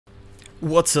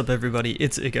What's up everybody,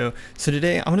 it's Igo. So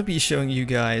today I'm going to be showing you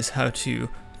guys how to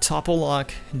topple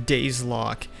lock, daze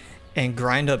lock, and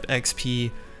grind up XP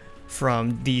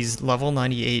from these level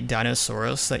 98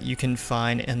 Dinosaurus that you can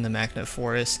find in the Magna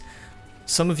Forest.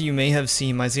 Some of you may have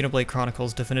seen my Xenoblade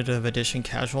Chronicles Definitive Edition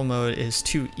Casual Mode is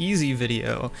Too Easy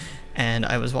video, and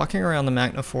I was walking around the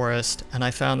Magna Forest and I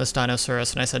found this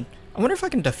Dinosaurus and I said, I wonder if I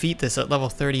can defeat this at level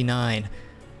 39.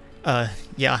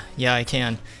 Yeah, I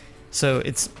can. So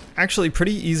it's actually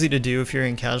pretty easy to do if you're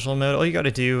in casual mode. All you gotta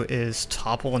do is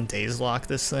topple and daze lock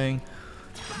this thing.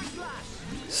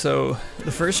 So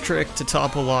the first trick to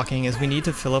topple locking is we need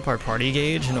to fill up our party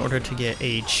gauge in order to get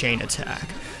a chain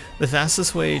attack. The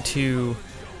fastest way to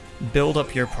build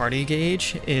up your party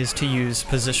gauge is to use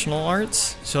positional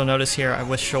arts. So you'll notice here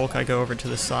with Shulk I go over to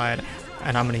the side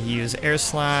and I'm going to use air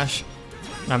slash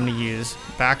and I'm going to use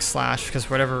backslash because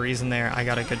for whatever reason there I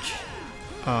got a good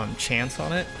chance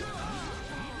on it.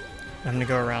 I'm going to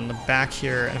go around the back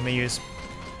here and I'm going to use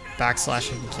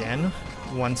backslash again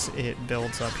once it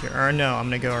builds up here. Or no, I'm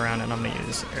going to go around and I'm going to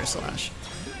use air slash.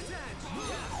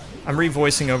 I'm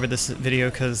revoicing over this video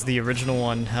because the original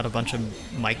one had a bunch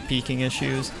of mic peaking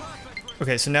issues.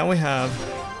 Okay, so now we have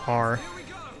our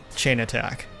chain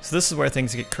attack. So this is where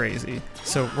things get crazy.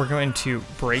 So we're going to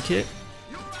break it,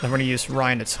 then we're going to use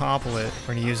Ryan to topple it,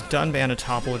 we're going to use Dunban to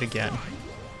topple it again.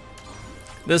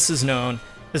 This is known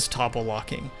as topple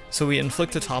locking. So we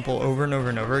inflict a topple over and over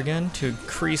and over again to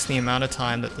increase the amount of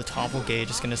time that the topple gauge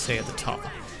is going to stay at the top.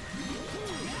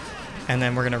 And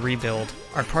then we're going to rebuild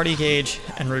our party gauge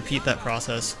and repeat that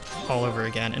process all over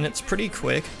again. And it's pretty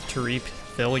quick to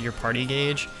refill your party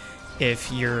gauge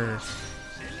if you're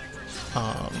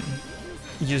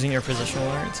using your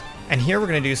positional arts. And here we're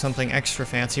going to do something extra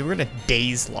fancy. We're going to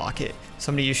daze lock it. So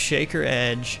I'm going to use Shaker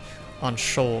Edge on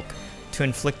Shulk to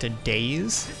inflict a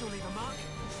daze.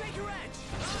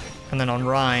 And then on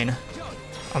Rhine,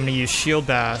 I'm going to use Shield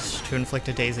Bash to inflict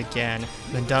a daze again.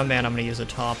 And then Dunban, I'm going to use a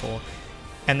topple.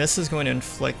 And this is going to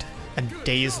inflict a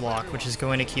daze lock, which is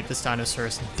going to keep this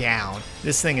Dinosaurus down.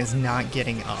 This thing is not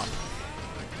getting up.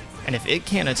 And if it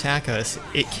can't attack us,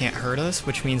 it can't hurt us,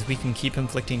 which means we can keep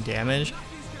inflicting damage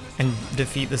and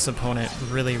defeat this opponent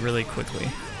really, really quickly.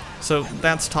 So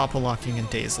that's topple locking and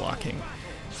daze locking.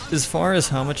 As far as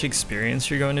how much experience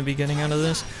you're going to be getting out of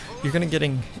this, you're going to be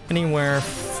getting anywhere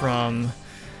from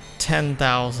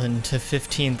 10,000 to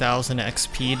 15,000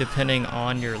 XP depending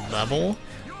on your level.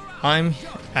 I'm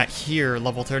at here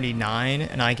level 39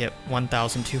 and I get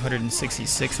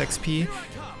 1,266 XP,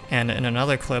 and in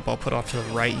another clip I'll put off to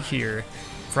the right here,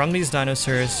 from these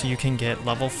dinosaurs you can get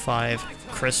level 5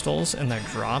 crystals and their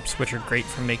drops, which are great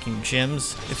for making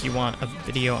gems. If you want a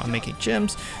video on making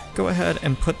gems, go ahead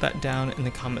and put that down in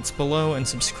the comments below and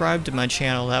subscribe to my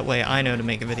channel, that way I know to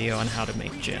make a video on how to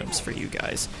make gems for you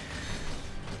guys.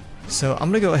 So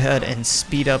I'm going to go ahead and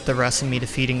speed up the rest of me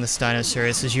defeating this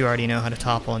Dinosaurus, as you already know how to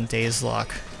topple and daze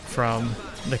lock from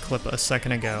the clip a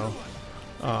second ago,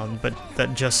 but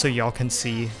that just so y'all can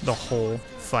see the whole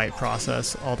fight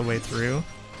process all the way through.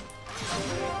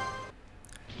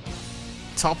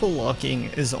 Topple locking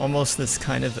is almost this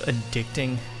kind of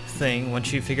addicting thing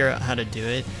once you figure out how to do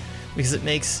it, because it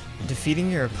makes defeating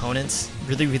your opponents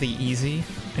really, really easy,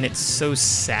 and it's so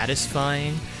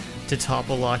satisfying to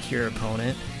topple lock your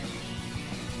opponent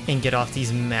and get off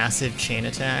these massive chain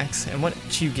attacks. And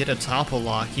once you get a topple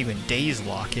lock, you can daze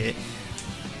lock it.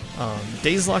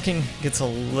 Daze locking gets a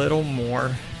little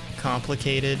more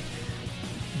complicated,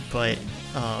 but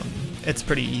it's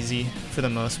pretty easy for the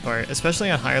most part,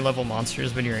 especially on higher level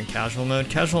monsters when you're in casual mode.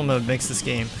 Casual mode makes this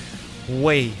game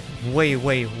way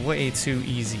too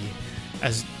easy,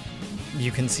 as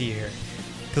you can see here.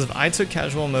 Because if I took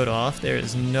casual mode off, there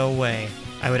is no way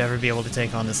I would ever be able to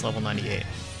take on this level 98.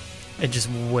 It just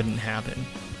wouldn't happen.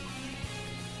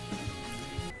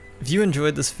 If you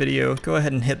enjoyed this video, go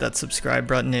ahead and hit that subscribe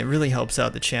button. It really helps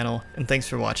out the channel, and thanks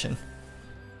for watching.